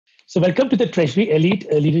So, welcome to the Treasury Elite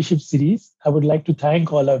Leadership Series. I would like to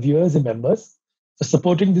thank all our viewers and members for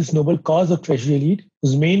supporting this noble cause of Treasury Elite,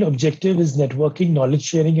 whose main objective is networking, knowledge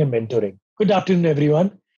sharing, and mentoring. Good afternoon,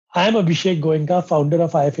 everyone. I am Abhishek Goenka, founder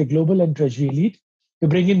of IFA Global and Treasury Elite. We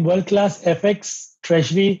bring in world-class FX,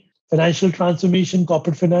 Treasury, financial transformation,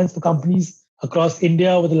 corporate finance for companies across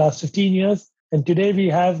India over the last 15 years. And today we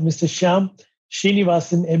have Mr. Shyam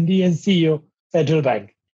Srinivasan, MD and CEO, Federal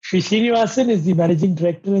Bank. Shri Srinivasan is the Managing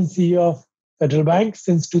Director and CEO of Federal Bank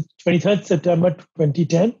since 23rd September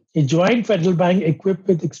 2010. He joined Federal Bank equipped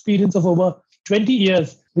with experience of over 20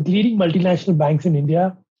 years with leading multinational banks in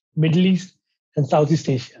India, Middle East, and Southeast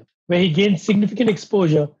Asia, where he gained significant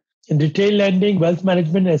exposure in retail lending, wealth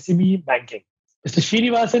management, and SME banking. Mr.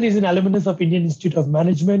 Srinivasan is an alumnus of Indian Institute of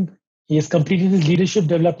Management. He has completed his leadership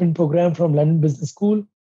development program from London Business School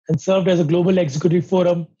and served as a Global Executive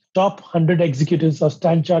Forum top 100 executives of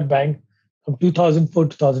Standard Chartered Bank from 2004 to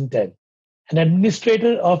 2010. An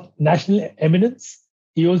administrator of national eminence,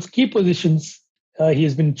 he holds key positions. He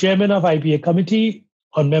has been chairman of IPA Committee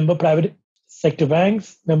on Member Private Sector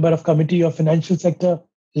Banks, member of Committee of Financial Sector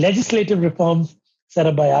Legislative Reforms set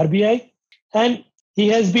up by RBI, and he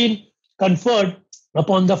has been conferred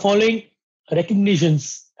upon the following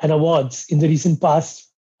recognitions and awards in the recent past: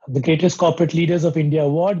 the Greatest Corporate Leaders of India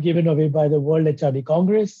Award given away by the World HRD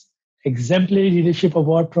Congress, Exemplary Leadership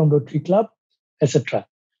Award from Rotary Club, etc.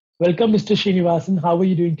 Welcome, Mr. Srinivasan. How are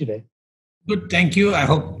you doing today? Good, thank you. I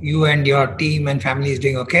hope you and your team and family is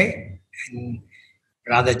doing okay in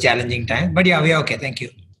rather challenging time. But yeah, we are okay. Thank you.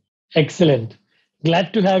 Excellent.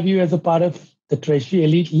 Glad to have you as a part of the Treasury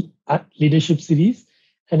Elite Leadership Series.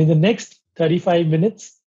 And in the next 35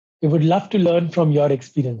 minutes, we would love to learn from your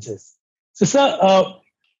experiences. So, sir,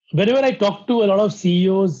 whenever I talk to a lot of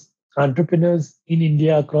CEOs, entrepreneurs in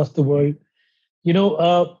India, across the world,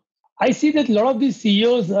 I see that a lot of these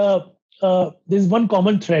CEOs, there's one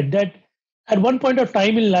common thread that at one point of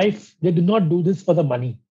time in life, they do not do this for the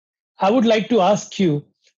money. I would like to ask you,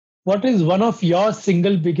 what is one of your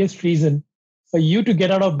single biggest reason for you to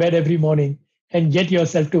get out of bed every morning and get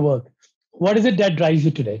yourself to work? What is it that drives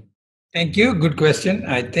you today? Thank you. Good question.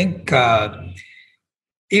 I think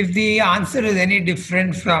if the answer is any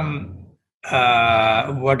different from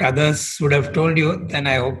what others would have told you, then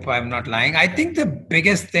I hope I'm not lying. I think the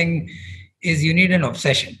biggest thing is you need an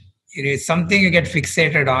obsession. It is something you get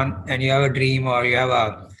fixated on, and you have a dream, or you have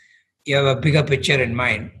a bigger picture in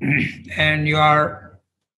mind, and you are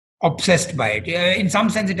obsessed by it. In some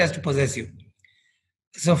sense, it has to possess you.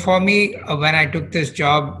 So for me, when I took this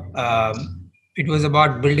job, it was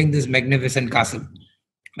about building this magnificent castle,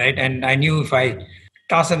 right? And I knew if I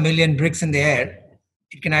toss 1,000,000 bricks in the air,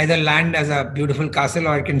 it can either land as a beautiful castle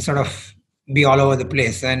or it can sort of be all over the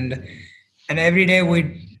place. And every day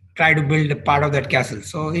we try to build a part of that castle.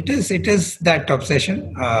 So it is that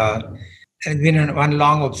obsession. It's been one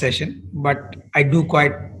long obsession, but I do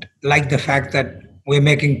quite like the fact that we're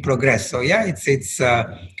making progress. So yeah, it's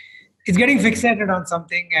getting fixated on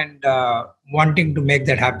something and wanting to make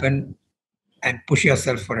that happen and push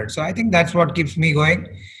yourself for it. So I think that's what keeps me going.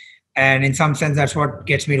 And in some sense, that's what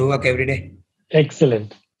gets me to work every day.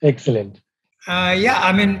 Excellent. Excellent. Yeah,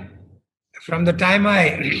 I mean, from the time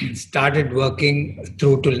I started working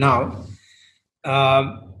through till now,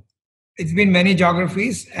 it's been many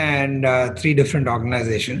geographies and 3 different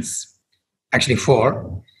organizations, actually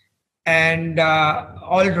 4. And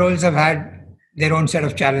all roles have had their own set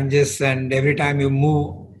of challenges. And every time you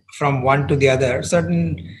move from one to the other,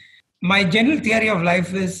 my general theory of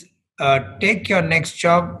life is take your next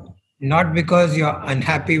job, not because you're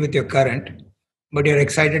unhappy with your current, but you're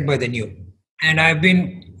excited by the new. And I've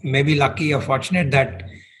been maybe lucky or fortunate that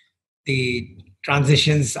the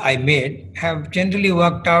transitions I made have generally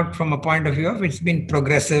worked out from a point of view of it's been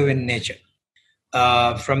progressive in nature.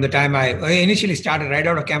 From the time I initially started, right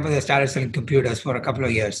out of campus, I started selling computers for a couple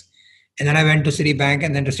of years. And then I went to Citibank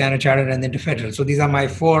and then to Standard Chartered and then to Federal. So these are my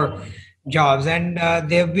 4 jobs. And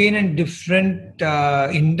they've been in different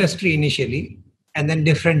industry initially, and then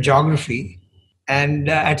different geography, and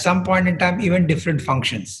at some point in time, even different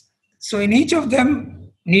functions. So in each of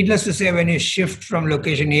them, needless to say, when you shift from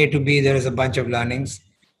location A to B, there is a bunch of learnings.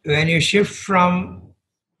 When you shift from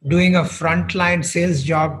doing a frontline sales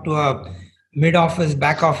job to a mid-office,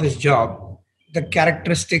 back-office job, the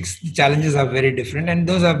characteristics, the challenges are very different, and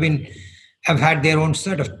those have had their own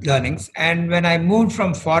set of learnings. And when I moved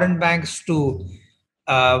from foreign banks to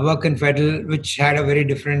work in Federal, which had a very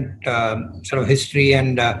different sort of history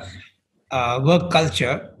and work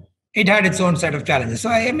culture, it had its own set of challenges. So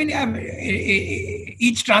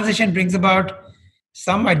each transition brings about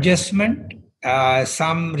some adjustment,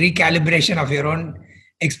 some recalibration of your own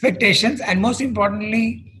expectations, and most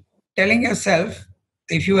importantly, telling yourself,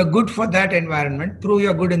 if you are good for that environment, prove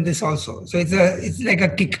you're good in this also. So it's like a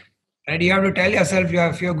kick, right? You have to tell yourself,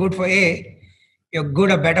 if you're good for A, you're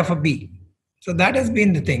good or better for B. So that has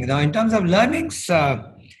been the thing. Now, in terms of learnings,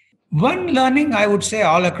 one learning I would say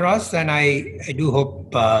all across, and I do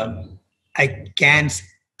hope I can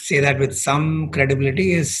say that with some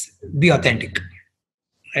credibility, is be authentic,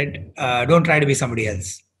 right? Don't try to be somebody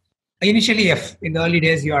else. Initially, if in the early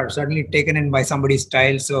days, you are certainly taken in by somebody's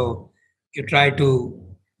style, so you try to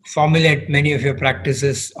formulate many of your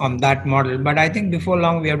practices on that model. But I think before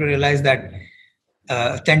long, we have to realize that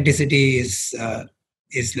authenticity is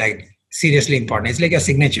like seriously important. It's like a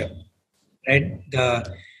signature, right?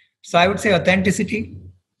 So I would say authenticity.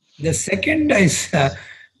 The second is,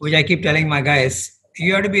 which I keep telling my guys,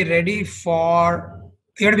 you have to be ready for,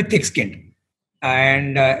 you have to be thick-skinned,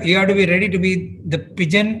 and you have to be ready to be the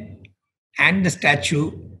pigeon and the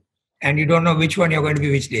statue, and you don't know which one you're going to be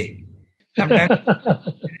which day. Sometimes,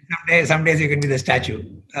 some days you can be the statue.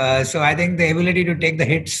 So I think the ability to take the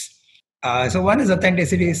hits. So one is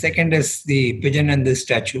authenticity. Second is the pigeon and the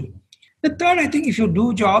statue. The third, I think, if you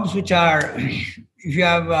do jobs which are, if you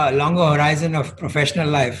have a longer horizon of professional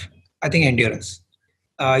life, I think endurance.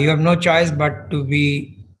 You have no choice but to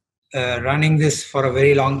be running this for a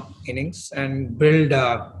very long innings and build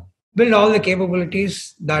all the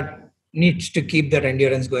capabilities that needs to keep that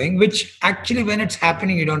endurance going, which actually when it's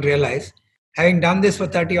happening, you don't realize. Having done this for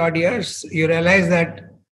 30 odd years, you realize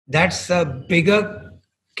that that's a bigger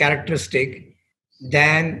characteristic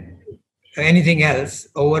than anything else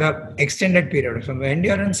over an extended period. So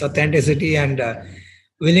endurance, authenticity, and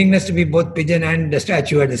willingness to be both pigeon and the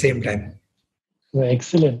statue at the same time.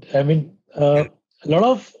 Excellent. I mean, a lot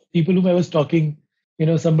of people whom I was talking,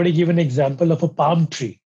 somebody gave an example of a palm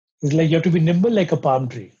tree. It's like you have to be nimble like a palm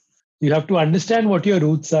tree. You have to understand what your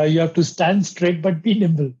roots are. You have to stand straight but be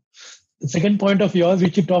nimble. The second point of yours,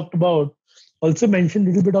 which you talked about, also mentioned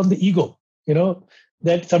a little bit on the ego.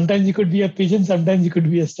 That sometimes you could be a pigeon, sometimes you could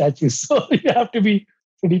be a statue. So you have to be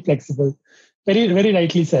pretty flexible. Very, very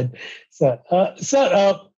rightly said, sir.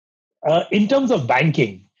 In terms of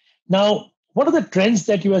banking, now, what are the trends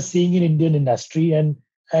that you are seeing in Indian industry,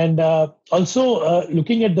 and also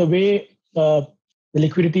looking at the way the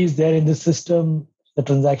liquidity is there in the system, the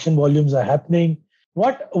transaction volumes are happening.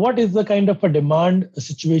 What is the kind of a demand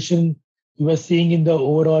situation you are seeing in the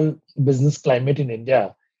overall business climate in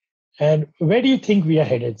India? And where do you think we are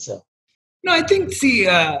headed, sir? No, I think,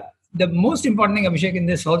 the most important thing, Abhishek, in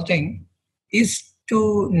this whole thing is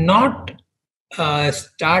to not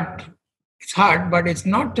start. It's hard, but it's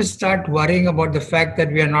not to start worrying about the fact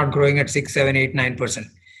that we are not growing at 6, 7, 8, 9%.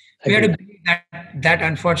 We have to believe that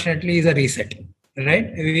unfortunately is a reset, right?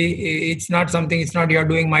 It's not something, it's not your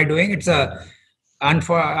doing, my doing. It's a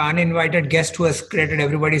uninvited guest who has created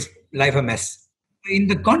everybody's life a mess. In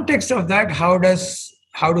the context of that, how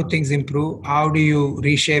do things improve? How do you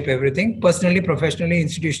reshape everything? Personally, professionally,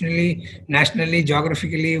 institutionally, nationally,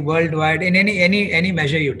 geographically, worldwide, in any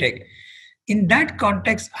measure you take. In that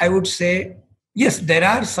context, I would say, yes, there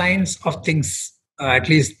are signs of things, at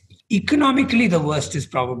least economically, the worst is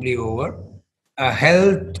probably over.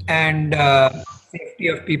 Health and safety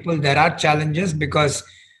of people, there are challenges because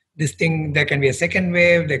this thing, there can be a second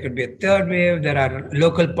wave, there could be a third wave, there are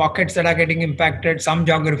local pockets that are getting impacted. Some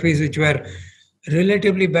geographies which were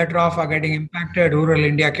relatively better off are getting impacted. Rural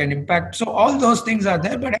India can impact. So all those things are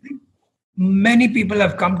there. But I think many people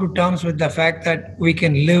have come to terms with the fact that we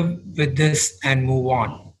can live with this and move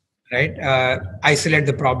on, right? Isolate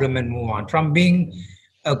the problem and move on from being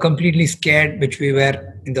completely scared, which we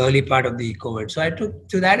were in the early part of the COVID. So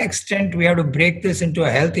to that extent, we have to break this into a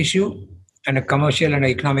health issue and a commercial and an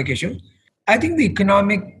economic issue. I think the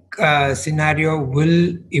economic scenario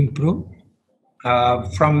will improve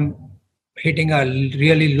from hitting a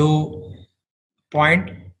really low point.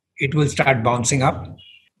 It will start bouncing up.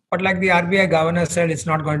 But like the RBI governor said, it's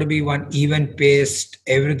not going to be one even-paced,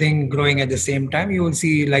 everything growing at the same time. You will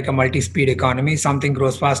see like a multi-speed economy. Something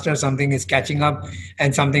grows faster, something is catching up,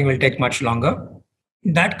 and something will take much longer.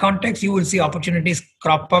 In that context, you will see opportunities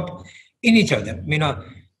crop up in each of them.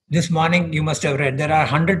 This morning you must have read there are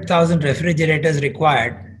 100,000 refrigerators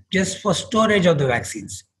required just for storage of the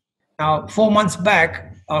vaccines. Now, 4 months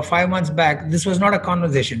back or 5 months back, this was not a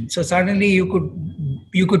conversation. So suddenly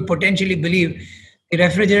you could potentially believe the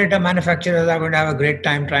refrigerator manufacturers are going to have a great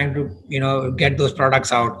time trying to, get those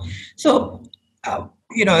products out. So,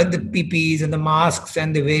 the PPEs and the masks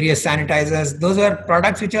and the various sanitizers, those are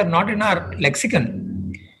products which are not in our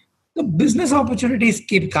lexicon. The business opportunities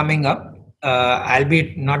keep coming up,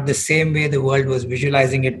 albeit not the same way the world was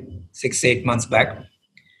visualizing it 6, 8 months back.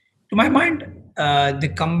 To my mind,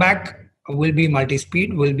 the comeback will be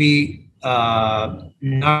multi-speed, will be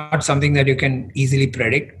not something that you can easily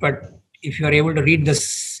predict. But if you are able to read the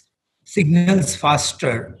signals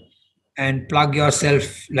faster and plug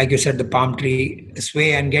yourself, like you said, the palm tree this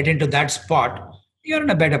way and get into that spot, you're in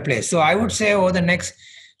a better place. So I would say over the next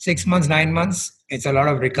 6 months, 9 months, it's a lot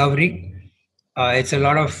of recovery. It's a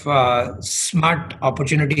lot of smart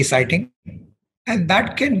opportunity sighting, and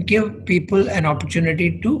that can give people an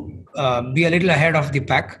opportunity to be a little ahead of the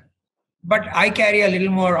pack. But I carry a little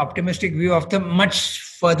more optimistic view of the much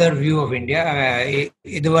further view of India.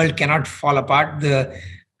 The world cannot fall apart.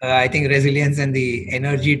 I think resilience and the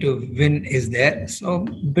energy to win is there. So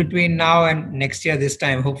between now and next year, this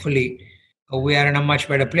time, hopefully, we are in a much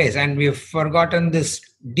better place. And we've forgotten this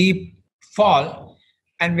deep fall,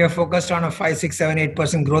 and we are focused on a 5, 6, 7,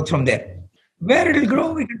 8% growth from there. Where it will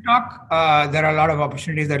grow, we can talk. There are a lot of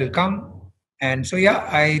opportunities that will come. And so, yeah,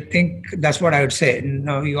 I think that's what I would say.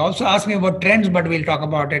 Now, you also asked me about trends, but we'll talk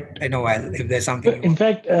about it in a while if there's something you In want.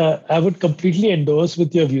 fact, I would completely endorse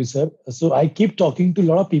with your view, sir. So I keep talking to a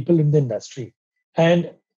lot of people in the industry.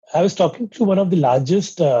 And I was talking to one of the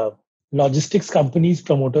largest logistics companies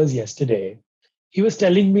promoters yesterday. He was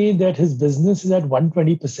telling me that his business is at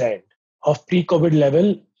 120% of pre-COVID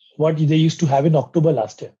level, what they used to have in October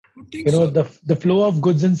last year. I think so. The flow of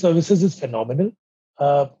goods and services is phenomenal.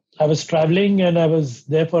 I was traveling and I was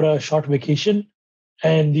there for a short vacation,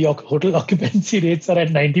 and the hotel occupancy rates are at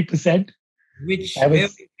 90%. Where were you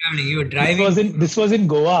traveling? You were driving? This was in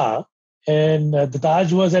Goa, and the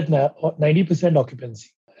Taj was at 90% occupancy,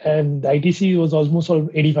 and the ITC was almost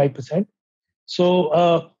 85%.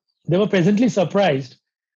 So they were pleasantly surprised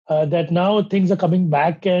that now things are coming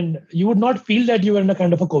back, and you would not feel that you were in a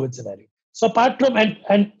kind of a COVID scenario. So apart from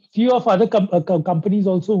and few of other companies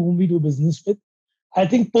also whom we do business with, I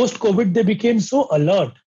think post COVID they became so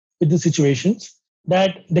alert with the situations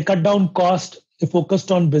that they cut down cost, they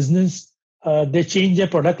focused on business, they changed their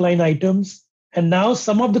product line items, and now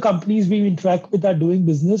some of the companies we interact with are doing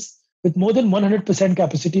business with more than 100%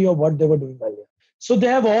 capacity of what they were doing earlier. So they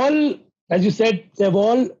have all, as you said, they have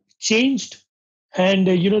all changed, and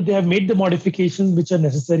they have made the modifications which are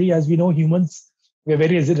necessary. As we know, humans, we are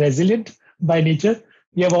very resilient by nature.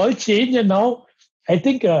 We have all changed, and now I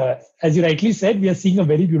think, as you rightly said, we are seeing a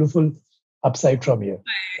very beautiful upside from here.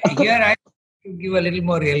 Here, I give a little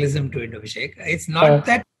more realism to it, Abhishek. It's not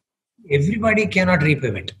that everybody cannot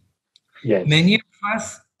repivot. Yes. Many of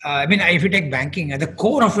us, if you take banking, at the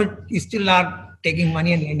core of it, you still are taking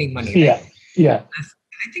money and lending money. Right? Yeah.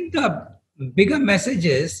 I think the bigger message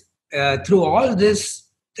is through all this,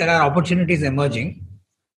 there are opportunities emerging.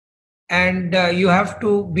 And you have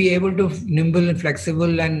to be able to nimble and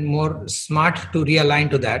flexible and more smart to realign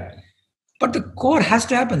to that. But the core has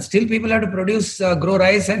to happen. Still, people have to produce, grow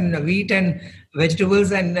rice and wheat and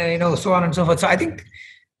vegetables and so on and so forth. So I think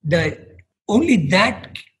only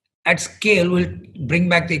that at scale will bring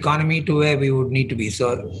back the economy to where we would need to be.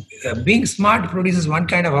 So being smart produces one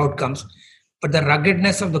kind of outcomes, but the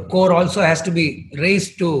ruggedness of the core also has to be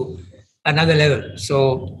raised to another level.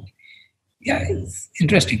 So yeah, it's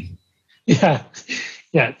interesting. Yeah.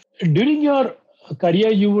 During your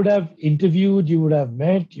career, you would have interviewed, you would have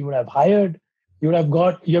met, you would have hired, you have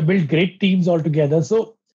built great teams altogether.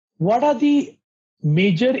 So what are the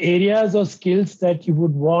major areas or skills that you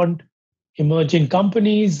would want emerging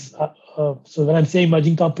companies? So when I'm saying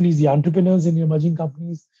emerging companies, the entrepreneurs in your emerging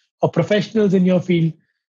companies or professionals in your field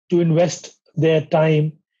to invest their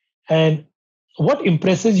time. And what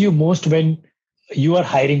impresses you most when you are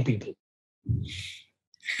hiring people?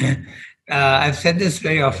 I've said this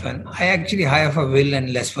very often. I actually hire for will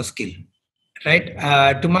and less for skill, right?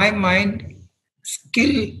 To my mind,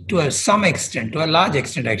 skill to some extent, to a large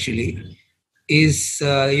extent actually, is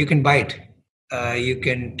you can buy it. You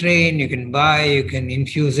can train, you can buy, you can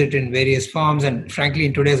infuse it in various forms. And frankly,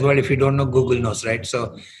 in today's world, if you don't know, Google knows, right?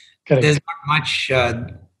 So Correct. There's not much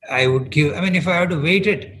I would give. If I have to weight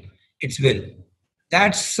it, it's will.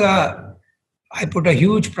 That's I put a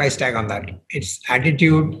huge price tag on that. It's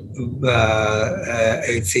attitude.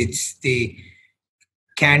 It's the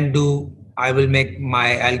can do. I'll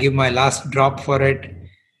give my last drop for it,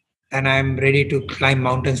 and I'm ready to climb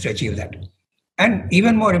mountains to achieve that. And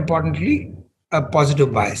even more importantly, a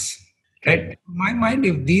positive bias. Right? In my mind,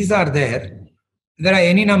 if these are there are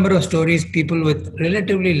any number of stories. People with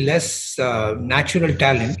relatively less natural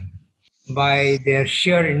talent, by their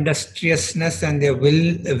sheer industriousness and their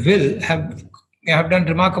will have done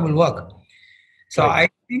remarkable work. So right.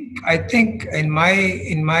 I think in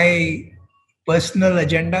my personal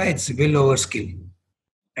agenda, it's will over skill.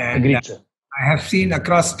 And Agreed, sir. I have seen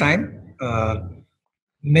across time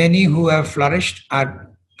Many who have flourished are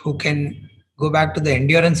who can go back to the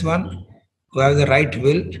endurance one, who have the right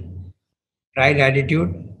will, right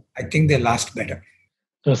attitude. I think they last better.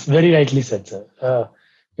 That's very rightly said, sir.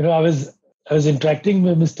 I was interacting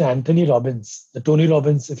with Mr. Anthony Robbins, the Tony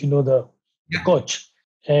Robbins, if you know the Yeah. coach,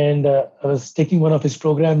 and I was taking one of his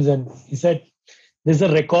programs, and he said, "There's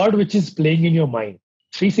a record which is playing in your mind,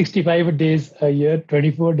 365 days a year,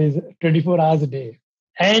 24 days, 24 hours a day,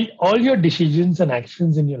 and all your decisions and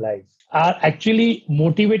actions in your life are actually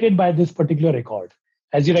motivated by this particular record."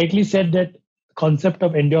 As you rightly said, that concept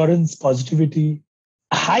of endurance, positivity,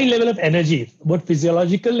 a high level of energy, both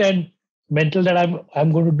physiological and mental, that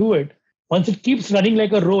I'm going to do it. Once it keeps running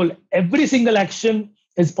like a roll, every single action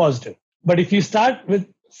is positive. But if you start with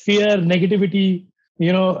fear, negativity,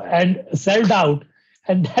 and self doubt,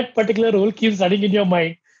 and that particular role keeps running in your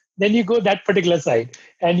mind, then you go that particular side,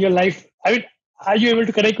 and your life. I mean, are you able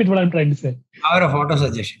to connect with what I'm trying to say? Power of auto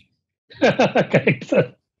suggestion. Correct, sir.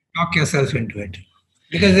 Talk yourself into it.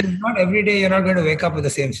 Because it's not every day you're not going to wake up with the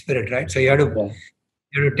same spirit, right? So Yeah.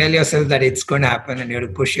 you have to tell yourself that it's going to happen and you have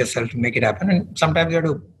to push yourself to make it happen. And sometimes you have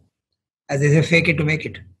to, as they say, fake it to make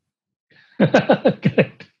it.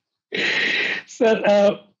 Correct.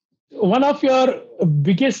 Sir, one of your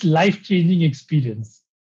biggest life-changing experience,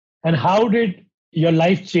 and how did your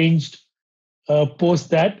life changed post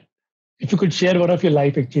that? If you could share one of your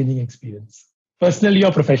life-changing experience, personally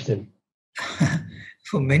or professionally.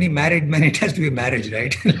 For many married men, it has to be marriage,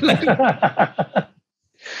 right?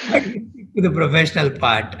 But to the professional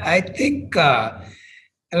part, I think,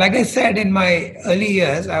 like I said, in my early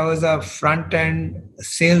years, I was a front end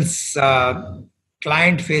sales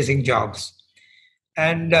client facing jobs.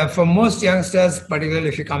 And for most youngsters, particularly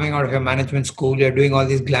if you're coming out of your management school, you're doing all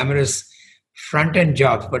these glamorous front end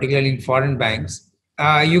jobs, particularly in foreign banks.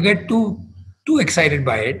 You get too excited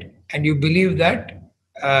by it, and you believe that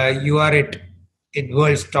you are at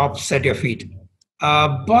world's top set your feet. A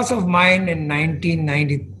boss of mine in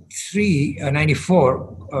 1993,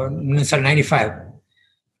 94, no, sorry, 95,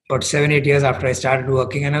 about 7, 8 years after I started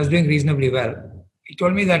working, and I was doing reasonably well. He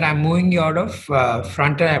told me that I'm moving you out of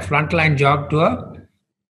frontline job to a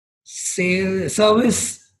sales,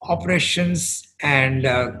 service operations and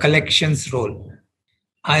collections role.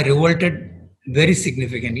 I revolted very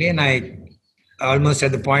significantly, and I almost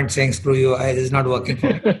at the point saying, "Screw you! This is not working for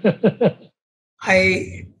me."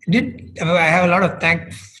 I did. I have a lot of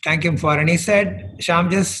thank him for, and he said, "Shyam,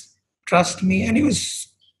 just trust me." And he was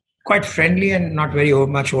quite friendly and not very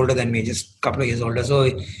much older than me, just a couple of years older.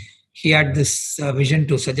 So he had this vision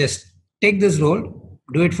to suggest, take this role,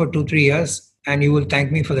 do it for 2, 3 years, and you will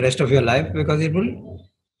thank me for the rest of your life because it will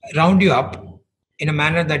round you up in a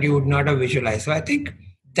manner that you would not have visualized. So I think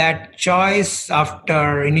that choice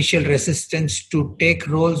after initial resistance to take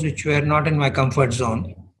roles which were not in my comfort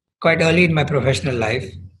zone quite early in my professional life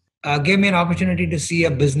gave me an opportunity to see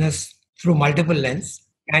a business through multiple lens,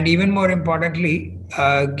 and even more importantly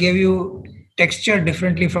gave you texture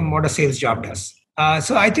differently from what a sales job does.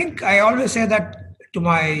 So I think I always say that to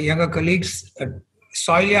my younger colleagues,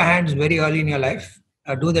 soil your hands very early in your life,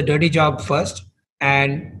 do the dirty job first,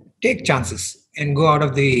 and take chances and go out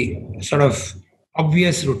of the sort of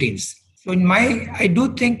obvious routines. So I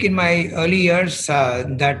do think in my early years,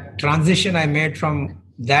 that transition I made from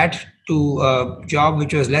that to a job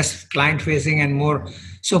which was less client facing and more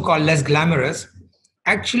so-called less glamorous.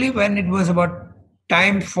 Actually, when it was about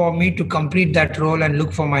time for me to complete that role and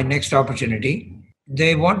look for my next opportunity,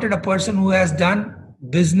 they wanted a person who has done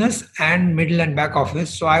business and middle and back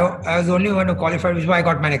office. So I was the only one who qualified, which is why I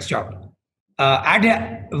got my next job.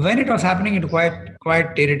 When it was happening, it was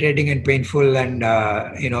quite irritating and painful, and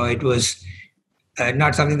it was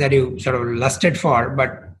not something that you sort of lusted for.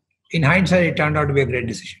 But in hindsight, it turned out to be a great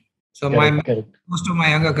decision. So Correct. most of my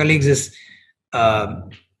younger colleagues is uh,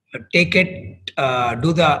 take it,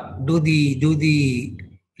 do the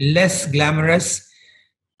less glamorous,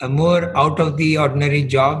 more out of the ordinary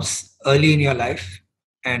jobs early in your life,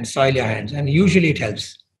 and soil your hands, and usually it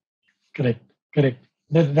helps. Correct. Correct.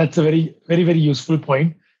 That's a very, very, very useful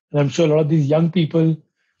point. And I'm sure a lot of these young people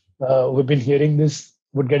who have been hearing this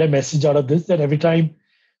would get a message out of this, that every time,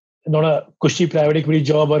 not a cushy private equity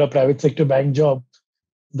job or a private sector bank job,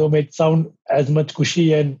 though may sound as much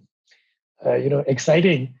cushy and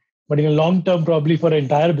exciting, but in a long term, probably for an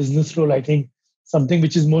entire business role, I think something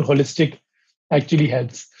which is more holistic actually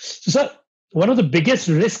helps. So, sir, one of the biggest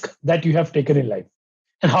risk that you have taken in life,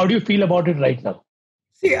 and how do you feel about it right now?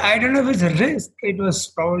 See, I don't know if it's a risk. It was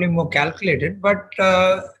probably more calculated, but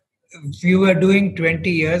we were doing 20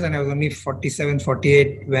 years and I was only 47,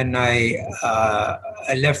 48 when I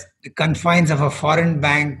left the confines of a foreign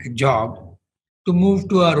bank job to move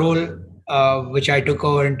to a role which I took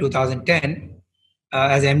over in 2010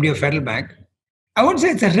 as MD of Federal Bank. I won't say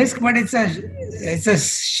it's a risk, but it's a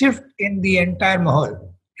shift in the entire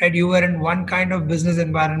mahal. Right? You were in one kind of business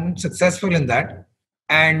environment, successful in that,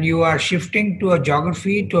 and you are shifting to a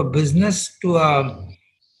geography, to a business, to a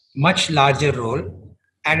much larger role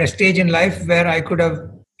at a stage in life where I could have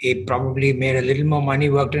probably made a little more money,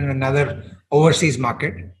 worked in another overseas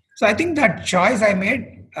market. So I think that choice I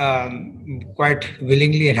made quite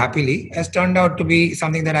willingly and happily has turned out to be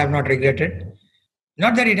something that I have not regretted.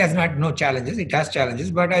 Not that it has not no challenges, it has challenges,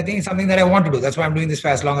 but I think it's something that I want to do. That's why I'm doing this for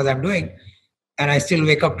as long as I'm doing. And I still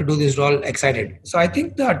wake up to do this role excited. So I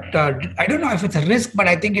think that, I don't know if it's a risk, but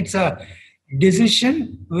I think it's a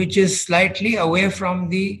decision which is slightly away from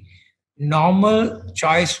the normal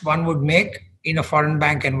choice one would make in a foreign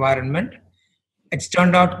bank environment. It's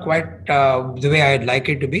turned out quite the way I'd like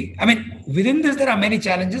it to be. I mean, within this, there are many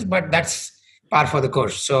challenges, but that's par for the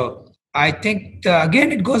course. So I think,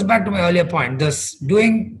 again, it goes back to my earlier point. This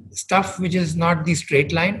doing stuff which is not the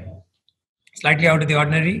straight line, slightly out of the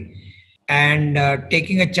ordinary, and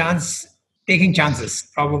taking chances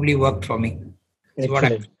probably worked for me.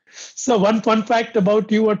 Excellent. So one fun fact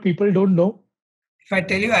about you, what people don't know. If I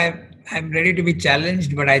tell you, I'm ready to be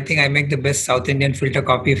challenged, but I think I make the best South Indian filter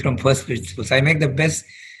coffee from first principles. I make the best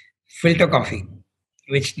filter coffee,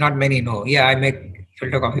 which not many know. Yeah, I make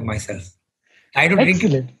filter coffee myself. I don't drink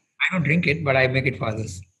it, but I make it for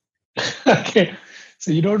others. Okay.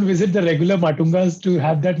 So you don't visit the regular Matungas to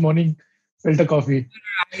have that morning filter coffee?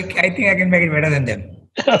 I think I can make it better than them.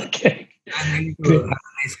 Okay. I'm ready to have a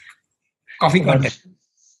nice coffee content.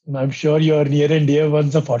 I'm sure your near and dear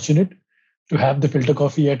ones are fortunate to have the filter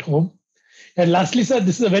coffee at home. And lastly, sir,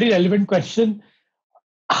 this is a very relevant question.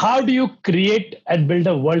 How do you create and build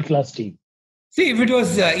a world-class team? See, if it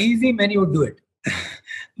was easy, many would do it.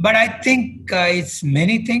 But I think it's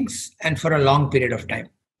many things and for a long period of time.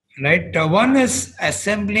 Right? One is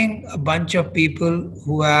assembling a bunch of people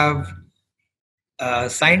who have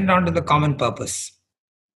signed on to the common purpose.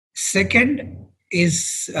 Second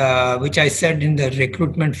is, which I said in the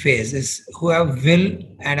recruitment phase, is who have will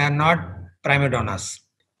and are not prima donnas,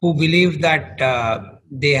 who believe that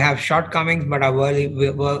they have shortcomings but are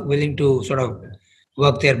willing to sort of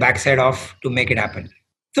work their backside off to make it happen.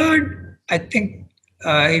 Third, I think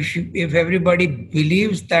if everybody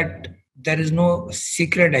believes that there is no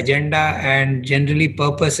secret agenda and generally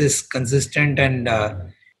purpose is consistent and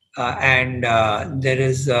there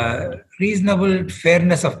is reasonable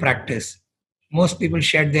fairness of practice, most people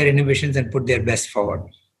shed their inhibitions and put their best forward.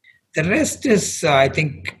 The rest is, I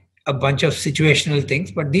think, a bunch of situational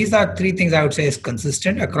things, but these are three things I would say is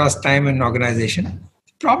consistent across time and organization.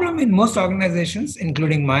 Problem in most organizations,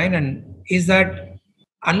 including mine, and is that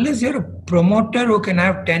unless you're a promoter who can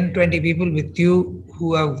have 10, 20 people with you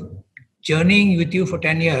who are journeying with you for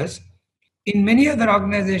 10 years, in many other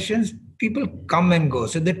organizations, people come and go.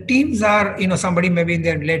 So the teams are, somebody maybe in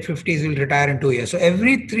their late 50s will retire in 2 years. So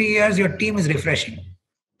every 3 years, your team is refreshing.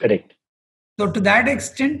 Correct. So to that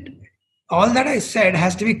extent, all that I said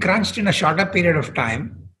has to be crunched in a shorter period of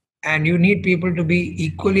time. And you need people to be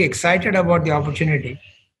equally excited about the opportunity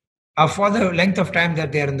for the length of time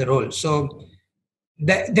that they are in the role. So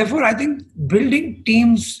therefore, I think building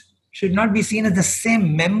teams should not be seen as the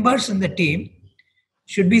same members in the team,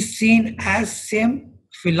 should be seen as same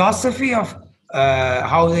philosophy of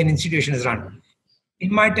how an institution is run.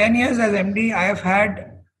 In my 10 years as MD, I have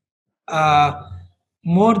had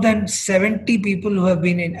more than 70 people who have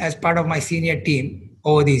been in as part of my senior team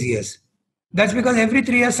over these years. That's because every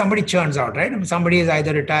 3 years somebody churns out, right? I mean, somebody is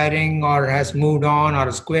either retiring or has moved on or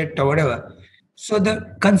has quit or whatever. So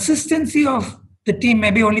the consistency of the team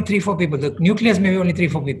may be only 3-4 people. The nucleus may be only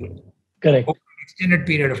 3-4 people. Correct. Over an extended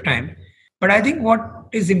period of time. But I think what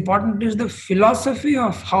is important is the philosophy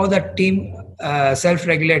of how that team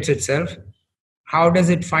self-regulates itself. How does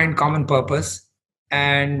it find common purpose?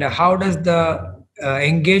 And how does the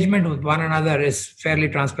engagement with one another is fairly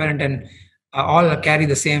transparent and all carry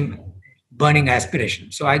the same burning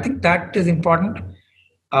aspiration. So I think that is important.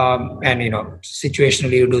 And,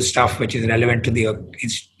 situationally you do stuff which is relevant to the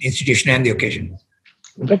institution and the occasion.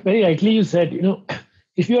 But very rightly you said,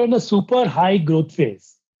 if you're in a super high growth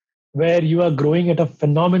phase where you are growing at a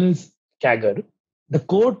phenomenal CAGR, the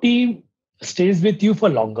core team stays with you for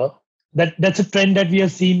longer. That's a trend that we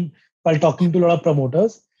have seen while talking to a lot of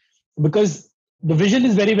promoters, because the vision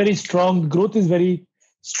is very, very strong. Growth is very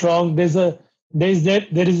strong. There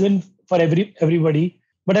isn't for everybody.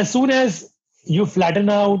 But as soon as you flatten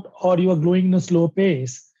out or you are growing in a slow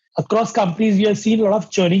pace, across companies, we have seen a lot of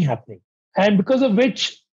churning happening. And because of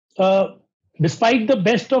which, despite the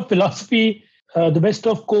best of philosophy the best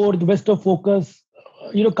of core, the best of focus.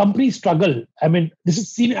 Companies struggle. I mean, this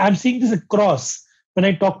is seen. I'm seeing this across when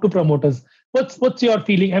I talk to promoters. What's your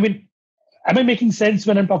feeling? I mean, am I making sense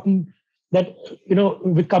when I'm talking that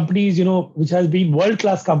with companies which has been world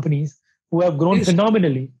class companies who have grown Yes,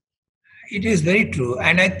 phenomenally? it is very true,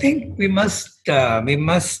 and I think we must, at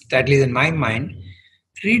least in my mind,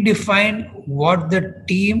 redefine what the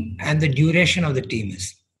team and the duration of the team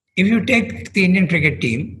is. If you take the Indian cricket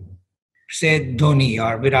team, say Dhoni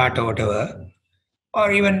or Virat or whatever,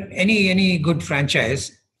 or even any good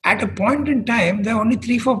franchise, at a point in time, there are only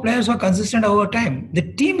 3-4 players who are consistent over time.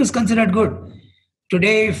 The team is considered good.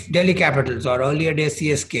 Today, if Delhi Capitals or earlier days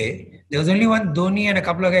CSK, there was only one Dhoni and a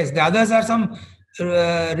couple of guys. The others are some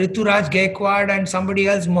Rituraj Gaikwad and somebody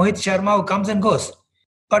else, Mohit Sharma, who comes and goes.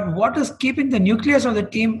 But what is keeping the nucleus of the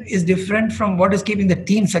team is different from what is keeping the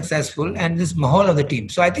team successful and this whole of the team.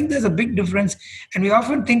 So I think there's a big difference, and we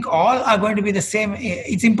often think all are going to be the same.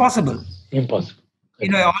 It's impossible. Impossible.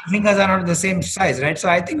 All fingers are not the same size, right? So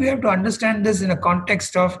I think we have to understand this in a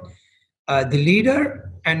context of the leader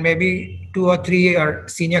and maybe 2 or 3 or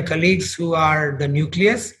senior colleagues who are the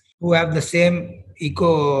nucleus, who have the same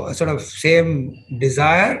same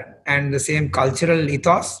desire and the same cultural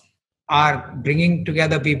ethos, are bringing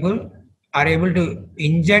together people, are able to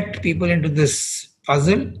inject people into this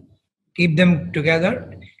puzzle, keep them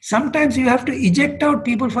together. Sometimes you have to eject out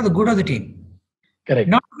people for the good of the team. Correct.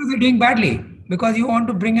 Not because they're doing badly, because you want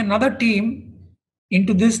to bring another team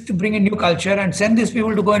into this to bring a new culture and send these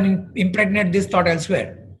people to go and impregnate this thought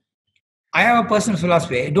elsewhere. I have a personal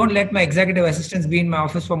philosophy. Don't let my executive assistants be in my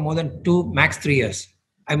office for more than 2, max 3 years.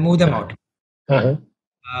 I move them out. Uh-huh.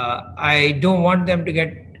 I don't want them to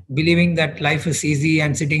get believing that life is easy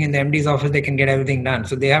and sitting in the MD's office, they can get everything done.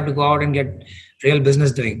 So they have to go out and get real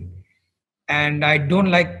business doing. And I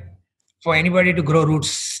don't like for anybody to grow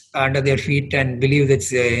roots under their feet and believe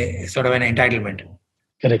it's a sort of an entitlement.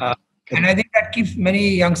 Correct. And I think that keeps many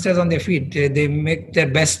youngsters on their feet. They make their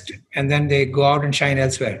best and then they go out and shine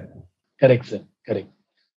elsewhere. Correct, sir. Correct.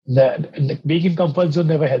 The being in comfort zone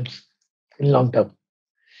never helps in long term.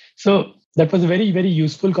 So that was a very, very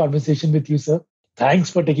useful conversation with you, sir.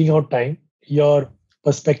 Thanks for taking out time. Your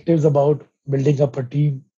perspectives about building up a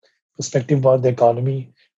team, perspective about the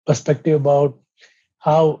economy, perspective about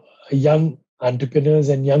how young entrepreneurs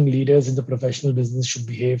and young leaders in the professional business should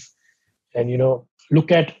behave, and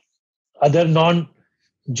look at other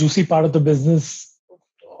non-juicy part of the business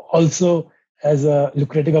also as a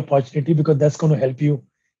lucrative opportunity, because that's going to help you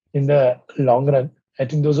in the long run. I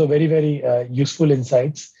think those are very, very useful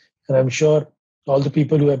insights. And I'm sure all the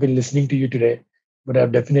people who have been listening to you today would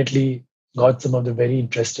have definitely got some of the very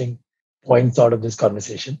interesting points out of this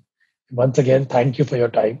conversation. Once again, thank you for your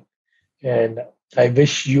time. And I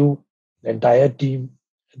wish you, the entire team,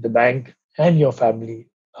 the bank, and your family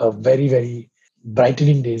a very, very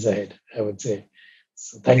brightening days ahead, I would say.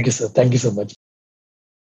 So thank you, sir. Thank you so much.